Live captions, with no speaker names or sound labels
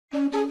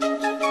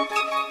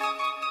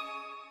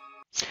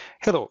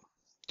Hello,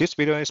 this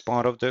video is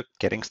part of the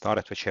Getting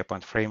Started with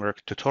SharePoint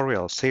Framework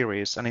tutorial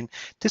series, and in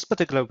this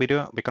particular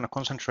video we're going to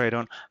concentrate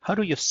on how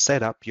do you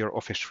set up your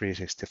Office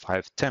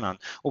 365 tenant,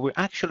 or we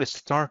actually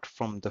start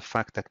from the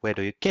fact that where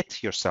do you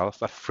get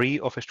yourself a free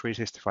Office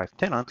 365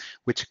 tenant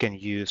which you can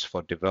use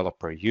for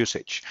developer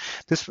usage.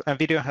 This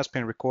video has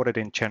been recorded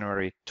in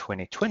January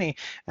 2020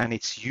 and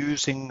it's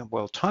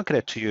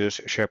targeted to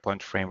use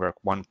SharePoint Framework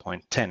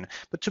 1.10,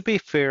 but to be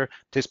fair,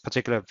 this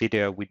particular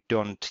video we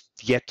don't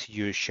yet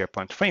use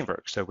SharePoint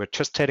Framework, so we're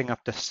just setting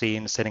up the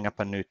scene, setting up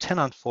a new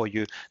tenant for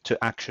you to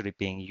actually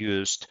being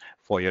used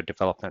for your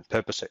development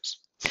purposes.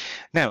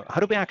 Now,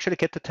 how do we actually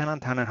get the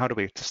tenant and how do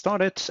we get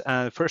started?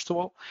 First of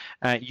all,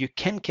 you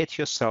can get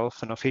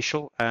yourself an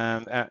official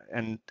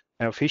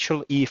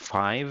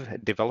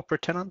E5 developer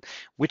tenant,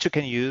 which you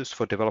can use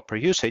for developer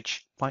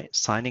usage by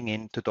signing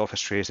in to the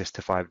Office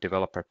 365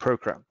 developer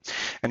program.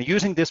 And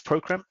using this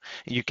program,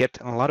 you get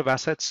a lot of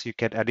assets, you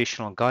get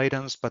additional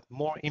guidance, but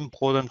more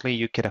importantly,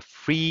 you get a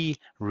free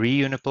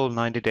reusable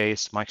 90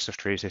 days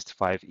Microsoft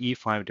 365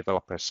 E5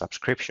 developer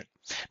subscription.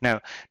 Now,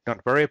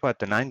 don't worry about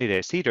the 90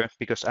 days either,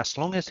 because as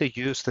long as you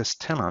use this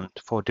tenant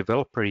for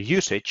developer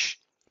usage,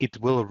 it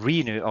will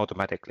renew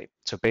automatically.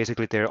 So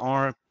basically there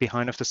are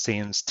behind of the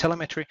scenes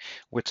telemetry,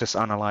 which is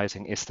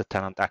analyzing is the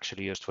tenant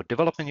actually used for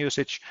development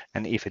usage.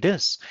 And if it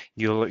is,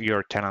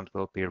 your tenant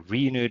will be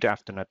renewed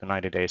after the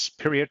 90 days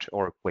period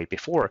or way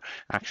before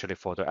actually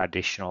for the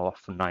additional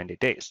 90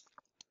 days.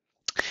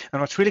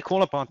 And what's really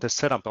cool about this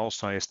setup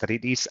also is that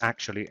it is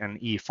actually an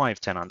E5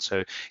 tenant. So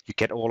you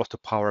get all of the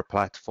Power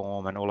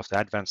Platform and all of the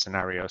advanced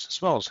scenarios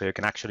as well. So you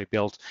can actually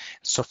build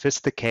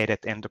sophisticated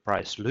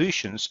enterprise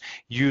solutions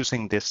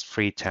using this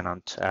free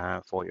tenant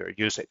for your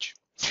usage.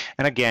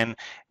 And again,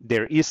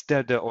 there is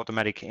the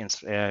automatic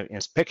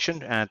inspection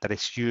that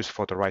is used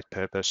for the right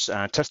purpose,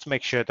 just to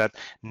make sure that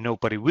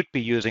nobody would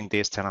be using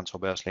these tenants,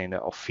 obviously, in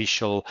the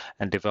official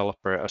and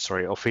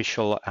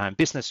official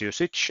business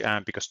usage,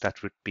 because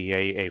that would be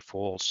a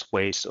false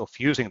ways of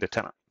using the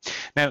tenant.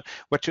 Now,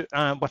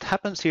 what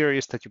happens here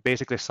is that you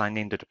basically sign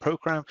into the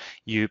program,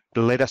 you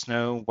let us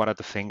know what are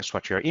the things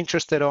what you're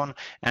interested on,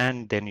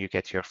 and then you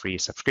get your free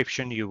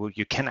subscription.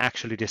 You can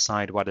actually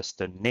decide what is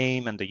the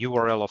name and the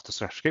URL of the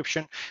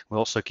subscription. We'll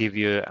also give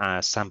you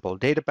sample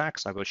data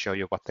packs. I will show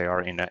you what they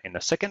are in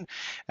a second,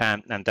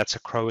 and that's a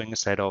growing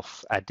set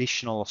of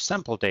additional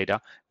sample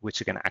data which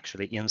you can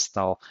actually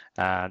install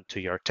to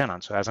your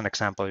tenant. So as an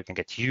example, you can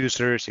get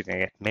users, you can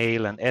get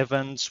mail and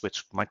events,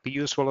 which might be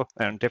useful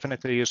and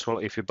definitely useful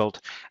if you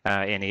build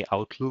any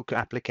Outlook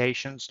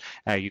applications.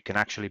 You can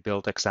actually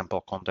build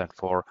example content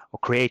for, or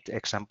create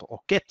example,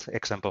 or get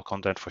example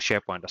content for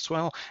SharePoint as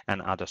well,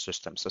 and other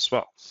systems as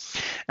well.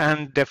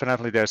 And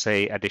definitely there's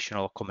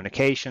additional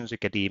communications. You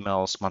get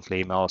emails,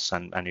 monthly emails,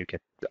 and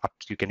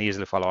you can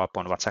easily follow up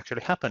on what's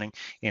actually happening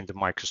in the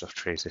Microsoft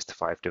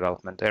 365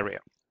 development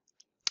area.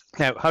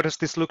 Now, how does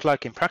this look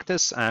like in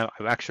practice?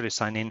 I've actually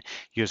signed in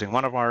using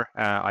one of our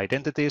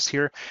identities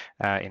here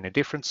in a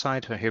different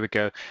site. So here we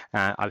go.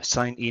 I've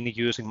signed in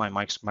using my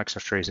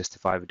Microsoft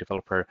 365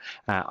 developer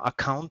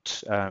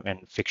account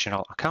and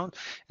fictional account.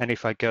 And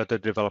if I go to the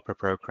developer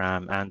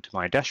program and to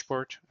my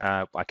dashboard,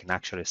 I can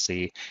actually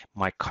see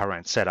my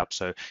current setup.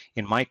 So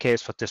in my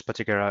case, for this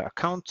particular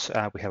account,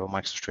 we have a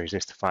Microsoft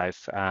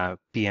 365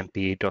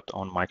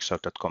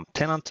 pmp.onmicrosoft.com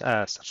tenant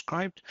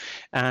subscribed,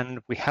 and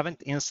we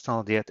haven't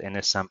installed yet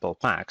any sample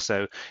pack.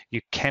 So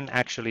you can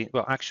actually,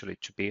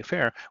 to be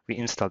fair, we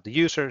installed the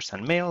users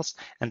and mails,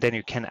 and then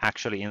you can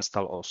actually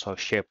install also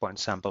SharePoint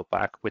sample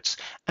pack, which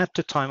at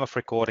the time of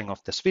recording of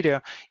this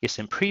video is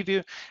in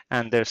preview,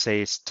 and there's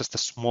just a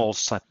small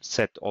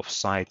set of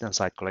site and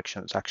site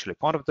collections actually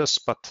part of this,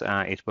 but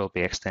it will be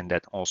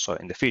extended also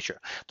in the future.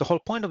 The whole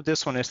point of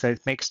this one is that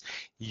it makes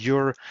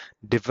your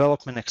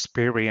development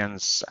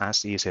experience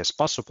as easy as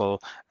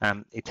possible.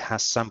 It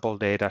has sample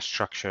data,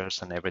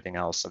 structures, and everything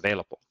else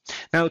available.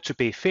 Now, to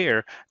be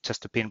fair,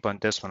 just to pinpoint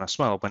this one as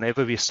well,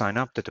 whenever we sign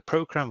up to the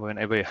program,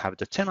 whenever you have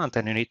the tenant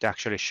and you need to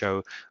actually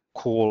show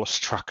cool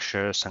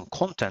structures and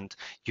content,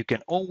 you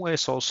can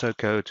always also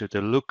go to the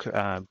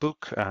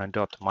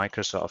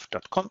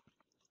lookbook.microsoft.com,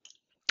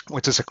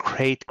 which is a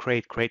great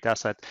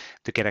asset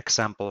to get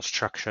example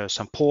structures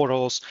and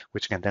portals,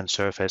 which can then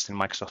surface in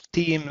Microsoft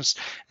Teams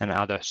and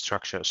other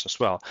structures as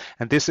well.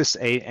 And this is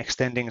a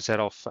extending set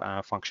of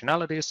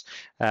functionalities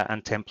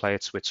and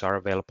templates which are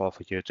available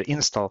for you to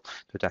install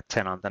to that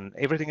tenant. And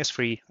everything is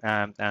free,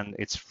 and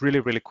it's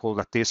really cool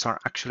that these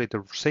are actually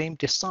the same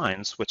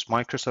designs which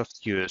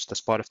Microsoft used as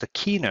part of the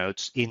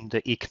keynotes in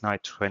the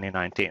Ignite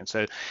 2019.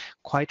 So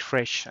quite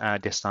fresh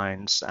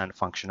designs and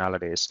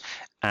functionalities,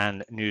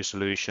 and new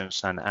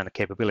solutions and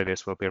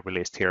capabilities will be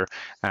released here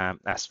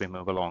as we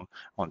move along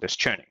on this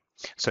journey.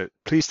 So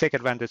please take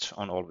advantage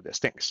on all of these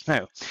things.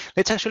 Now,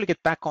 let's actually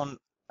get back on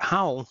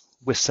how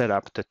we set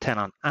up the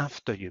tenant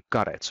after you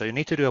got it. So you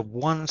need to do a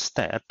one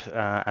step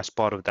as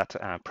part of that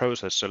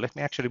process. So let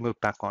me actually move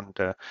back on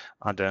the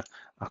other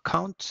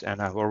account,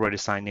 and I've already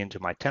signed into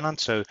my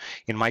tenant. So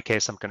in my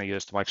case, I'm going to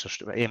use the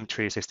Microsoft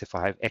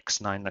M365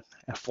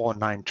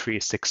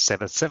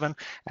 X949367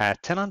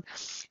 tenant.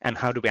 And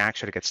how do we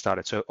actually get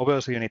started? So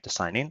obviously you need to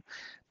sign in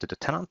to the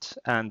tenant,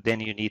 and then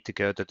you need to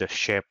go to the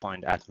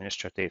SharePoint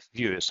administrative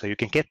view. So you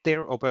can get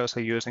there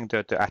obviously using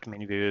the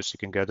admin views. You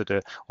can go to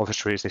the Office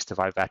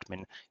 365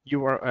 admin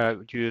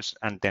use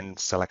and then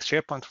select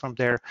SharePoint from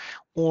there,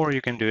 or you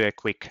can do a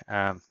quick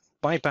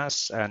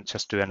bypass and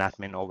just do an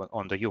admin over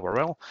on the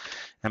URL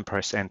and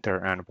press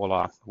enter, and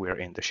voila, we're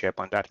in the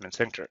SharePoint admin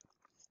center.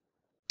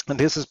 And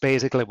this is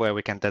basically where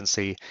we can then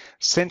see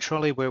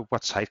centrally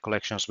what site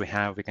collections we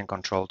have. We can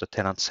control the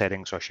tenant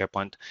settings or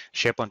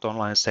SharePoint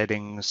Online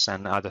settings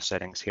and other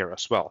settings here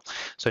as well.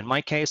 So in my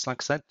case,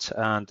 like I said,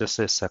 this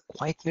is a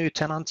quite new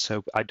tenant,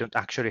 so I don't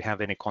actually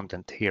have any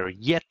content here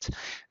yet,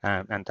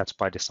 and that's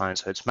by design.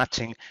 So it's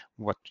matching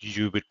what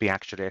you would be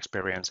actually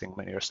experiencing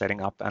when you're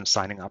setting up and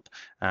signing up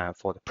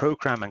for the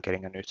program and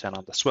getting a new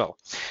tenant as well.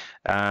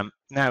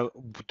 Now,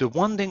 the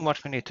one thing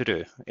what we need to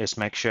do is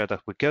make sure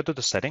that we go to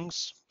the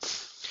settings.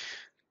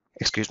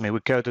 We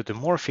go to the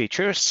more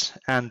features,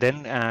 and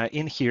then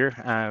in here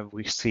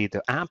we see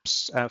the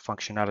apps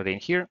functionality in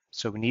here.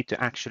 So we need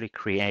to actually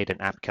create an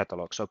app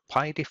catalog. So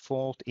by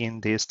default in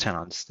these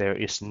tenants, there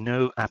is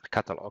no app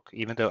catalog,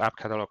 even though app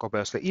catalog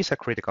obviously is a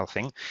critical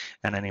thing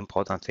and an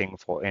important thing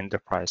for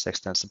enterprise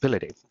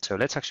extensibility. So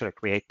let's actually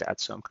create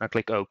that. So I'm going to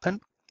click open.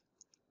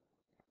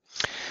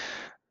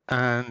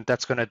 And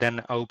that's going to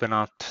then open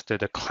up to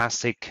the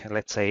classic,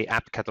 let's say,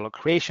 app catalog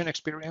creation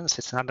experience.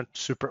 It's not a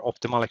super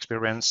optimal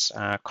experience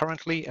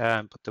currently,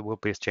 but there will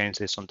be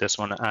changes on this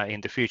one in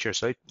the future.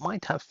 So it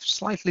might have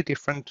slightly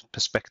different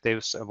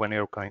perspectives when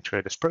you're going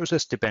through this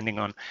process, depending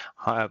on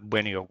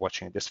when you're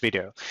watching this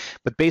video.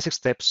 But basic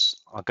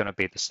steps are going to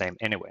be the same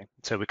anyway.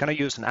 So we're going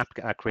to use an app,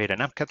 create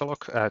an app catalog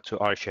to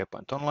our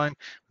SharePoint Online.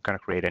 We're going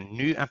to create a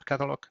new app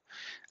catalog.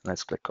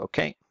 Let's click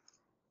OK.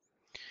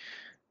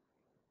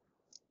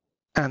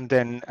 And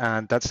then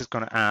that is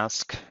going to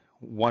ask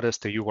what is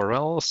the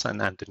URLs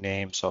and the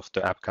names of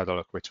the app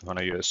catalog which we want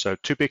to use. So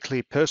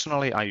typically,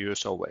 personally, I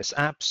use always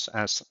apps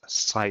as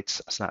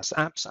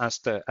sites/apps as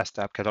the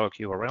app catalog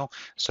URL.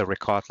 So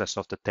regardless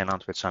of the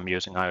tenant which I'm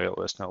using, I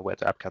always know where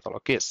the app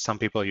catalog is. Some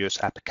people use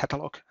app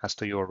catalog as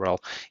the URL.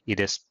 It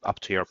is up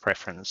to your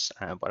preference.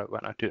 What I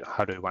want to do,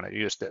 how do you want to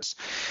use this?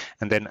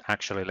 And then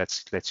actually,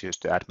 let's use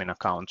the admin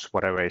account,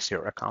 whatever is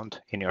your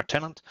account in your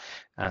tenant,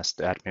 as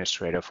the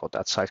administrator for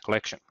that site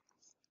collection.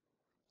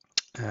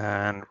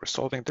 And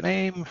resolving the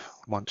name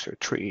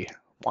 123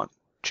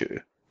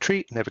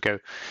 123. There we go.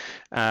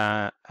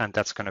 And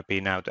that's going to be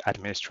now the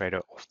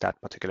administrator of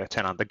that particular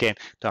tenant. Again,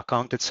 the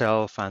account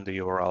itself and the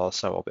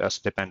URL are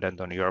obviously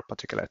dependent on your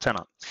particular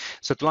tenant.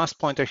 So the last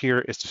pointer here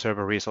is the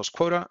server resource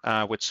quota,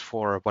 which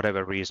for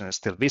whatever reason is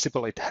still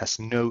visible. It has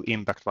no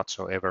impact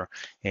whatsoever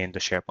in the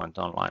SharePoint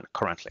Online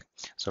currently.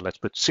 So let's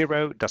put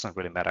 0. It doesn't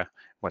really matter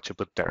what you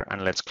put there,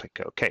 and let's click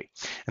OK.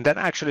 And that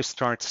actually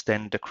starts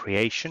then the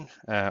creation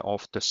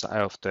of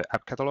the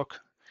app catalog.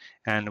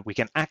 And we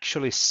can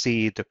actually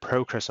see the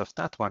progress of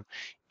that one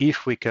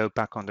if we go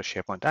back on the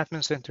SharePoint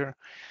Admin Center,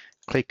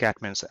 click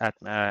Admin's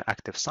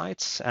Active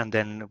Sites, and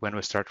then when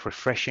we start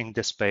refreshing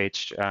this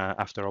page,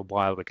 after a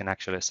while, we can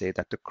actually see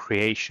that the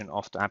creation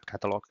of the app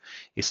catalog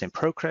is in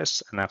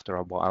progress, and after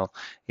a while,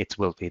 it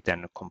will be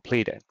then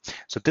completed.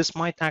 So this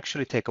might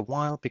actually take a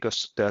while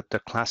because the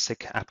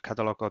classic app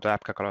catalog or the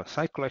app catalog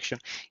site collection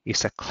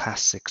is a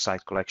classic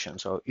site collection.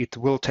 So it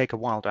will take a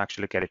while to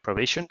actually get it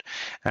provisioned,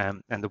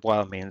 and the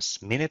while means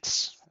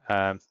minutes.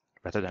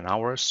 Rather than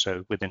hours,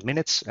 so within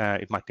minutes,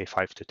 it might be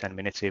 5 to 10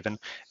 minutes even,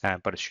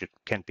 but it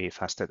can be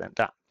faster than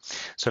that.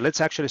 So let's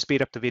actually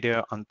speed up the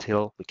video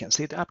until we can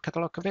see the app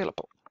catalog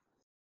available.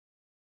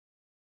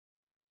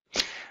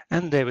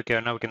 And there we go.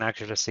 Now we can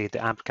actually see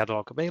the app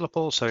catalog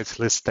available. So it's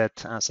listed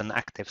as an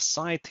active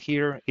site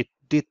here. It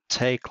did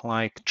take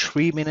like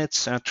 3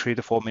 minutes, 3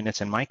 to 4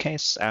 minutes in my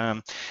case.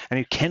 And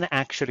you can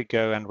actually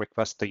go and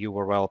request the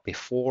URL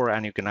before,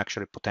 and you can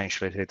actually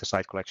potentially see the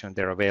site collection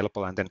there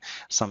available. And then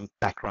some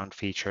background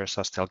features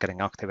are still getting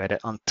activated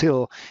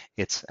until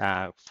it's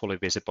fully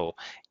visible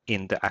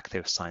in the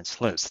active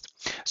sites list.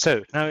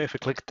 So now if we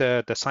click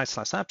the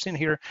sites/apps in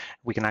here,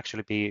 we can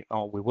actually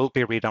we will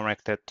be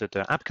redirected to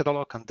the app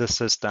catalog, and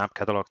this is the app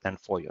catalog then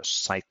for your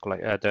site,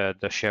 the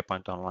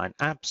SharePoint Online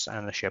apps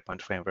and the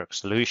SharePoint Framework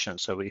solution.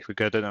 So if we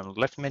go to the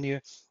left menu,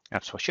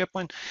 apps for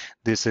SharePoint,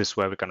 this is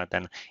where we're going to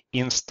then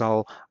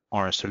install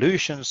our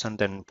solutions, and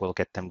then we'll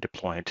get them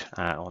deployed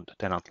on the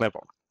tenant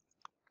level.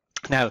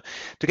 Now,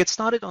 to get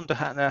started on the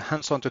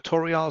hands-on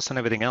tutorials and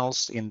everything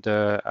else in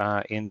the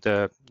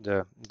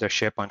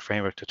SharePoint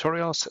Framework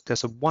tutorials,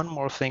 there's one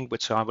more thing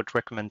which I would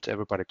recommend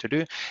everybody to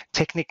do.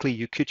 Technically,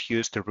 you could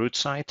use the root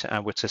site,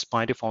 which is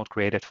by default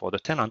created for the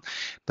tenant,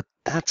 but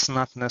that's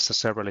not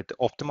necessarily the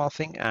optimal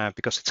thing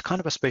because it's kind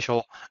of a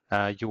special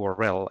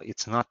URL.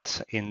 It's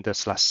not in the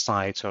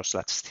 /sites or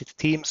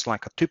 /themes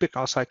like a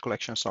typical site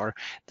collections are.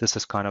 This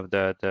is kind of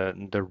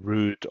the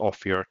root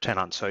of your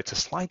tenant. So it's a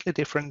slightly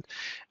different,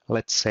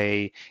 let's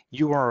say,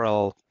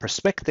 URL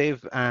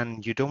perspective,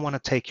 and you don't want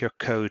to take your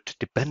code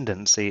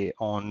dependency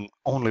on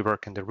only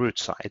work in the root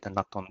side and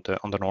not on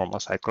the normal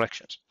site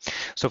collections.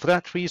 So for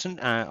that reason,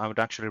 I would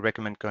actually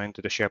recommend going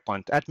to the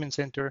SharePoint Admin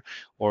Center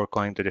or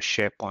going to the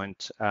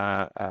SharePoint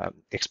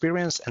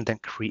experience and then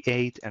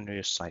create a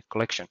new site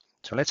collection.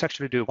 So let's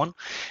actually do one.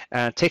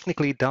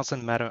 Technically, it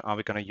doesn't matter, are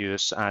we going to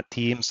use a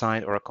team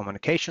site or a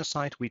communication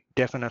site? We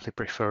definitely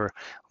prefer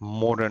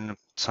modern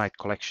site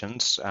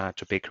collections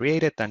to be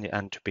created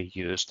and to be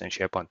used in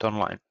SharePoint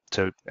Online.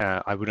 So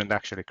I wouldn't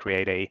actually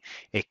create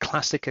a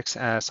classic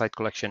site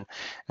collection,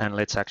 and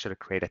let's actually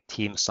create a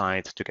team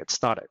site to get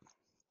started.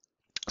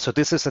 So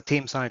this is a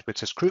team site,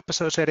 which is group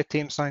associated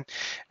team site.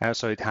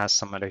 So it has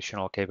some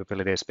additional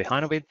capabilities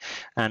behind of it.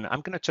 And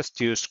I'm going to just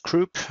use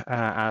group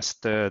as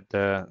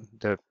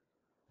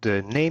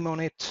the name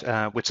on it,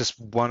 which is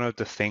one of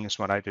the things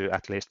what I do,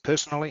 at least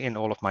personally, in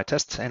all of my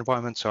test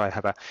environments. So I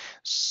have a,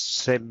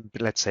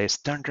 let's say,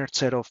 standard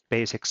set of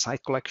basic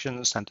site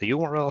collections and the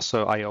URL.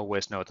 So I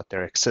always know that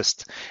there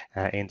exists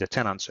in the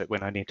tenant. So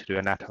when I need to do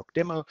an ad hoc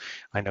demo,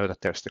 I know that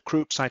there's the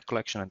group site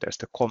collection and there's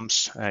the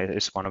comms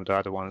is one of the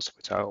other ones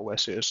which I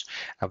always use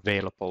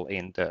available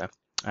in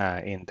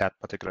that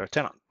particular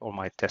tenant or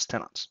my test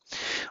tenants.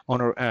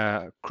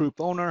 Owner,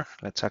 group owner,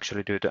 let's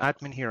actually do the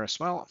admin here as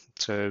well.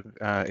 So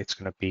it's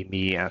going to be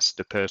me as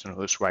the person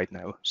who's right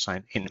now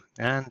signed in,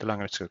 and the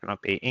language is going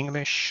to be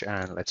English,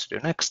 and let's do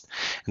next.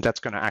 And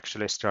that's going to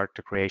actually start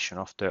the creation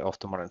of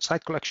the modern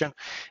site collection,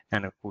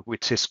 and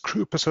which is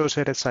group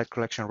associated site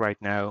collection right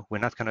now. We're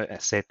not going to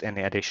set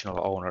any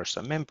additional owners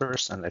and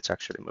members, and let's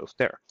actually move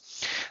there.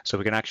 So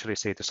we can actually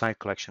see the site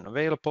collection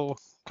available.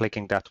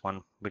 Clicking that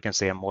one, we can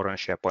see a modern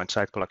SharePoint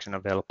site collection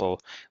available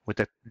with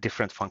the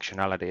different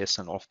functionalities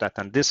and all of that.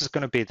 And this is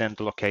going to be then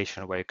the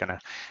location where you're going to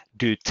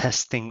do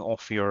testing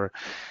of your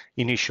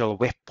initial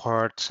web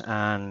part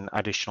and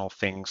additional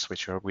things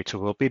which we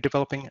will be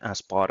developing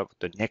as part of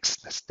the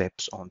next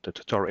steps on the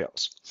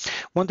tutorials.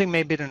 One thing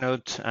maybe to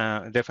note,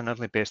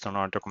 definitely based on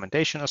our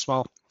documentation as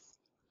well,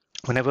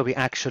 whenever we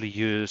actually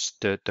use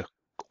the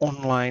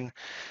online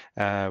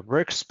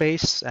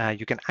workspace,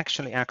 you can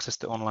actually access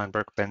the Online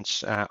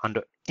Workbench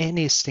under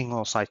any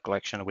single site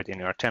collection within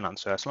your tenant.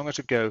 So as long as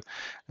you go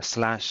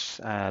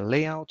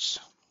 /layouts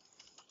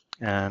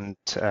and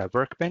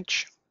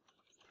workbench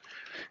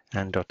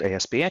and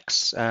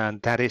 .aspx,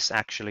 and that is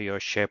actually your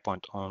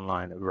SharePoint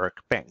Online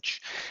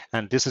Workbench.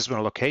 And this is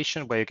one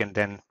location where you can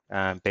then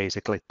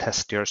basically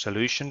test your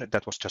solution.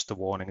 That was just a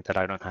warning that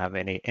I don't have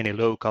any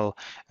local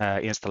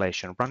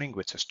installation running,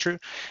 which is true.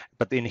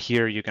 But in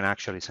here, you can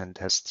actually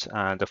test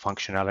the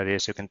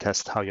functionalities. You can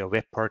test how your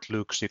web part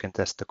looks. You can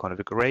test the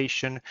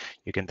configuration.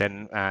 You can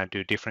then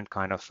do different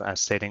kind of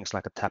settings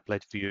like a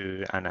tablet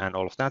view and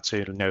all of that. So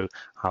you'll know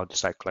how the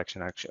site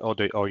collection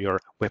actually or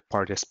your web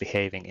part is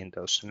behaving in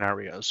those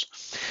scenarios.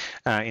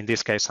 In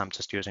this case, I'm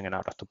just using an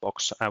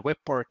out-of-the-box web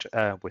part,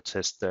 which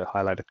is the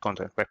highlighted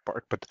content web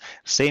part. But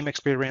same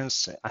experience,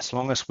 as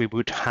long as we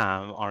would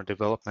have our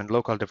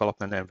local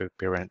development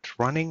environment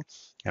running,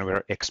 and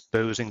we're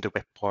exposing the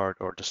web part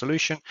or the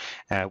solution,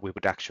 we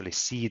would actually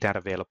see that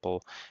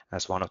available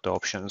as one of the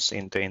options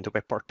in the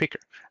web part picker.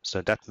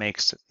 So that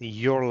makes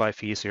your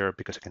life easier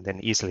because you can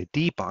then easily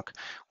debug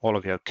all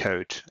of your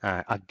code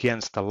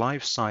against the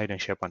live side in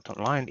SharePoint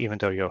Online, even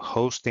though you're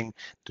hosting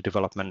the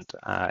development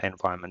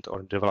environment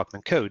or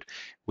development code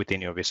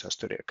within your Visual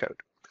Studio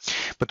Code.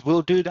 But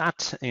we'll do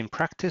that in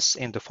practice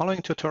in the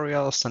following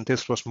tutorials, and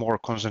this was more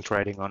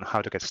concentrating on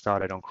how to get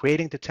started on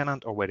creating the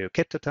tenant or where do you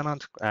get the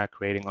tenant,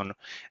 creating on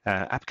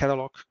app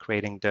catalog,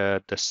 creating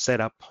the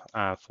setup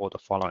for the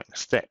following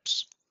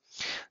steps.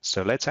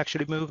 So let's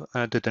actually move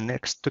to the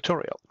next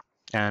tutorial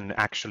and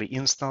actually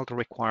install the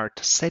required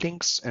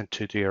settings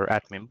into your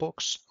admin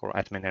box or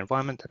admin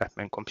environment,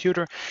 admin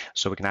computer,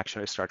 so we can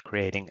actually start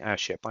creating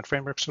SharePoint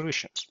Framework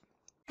solutions.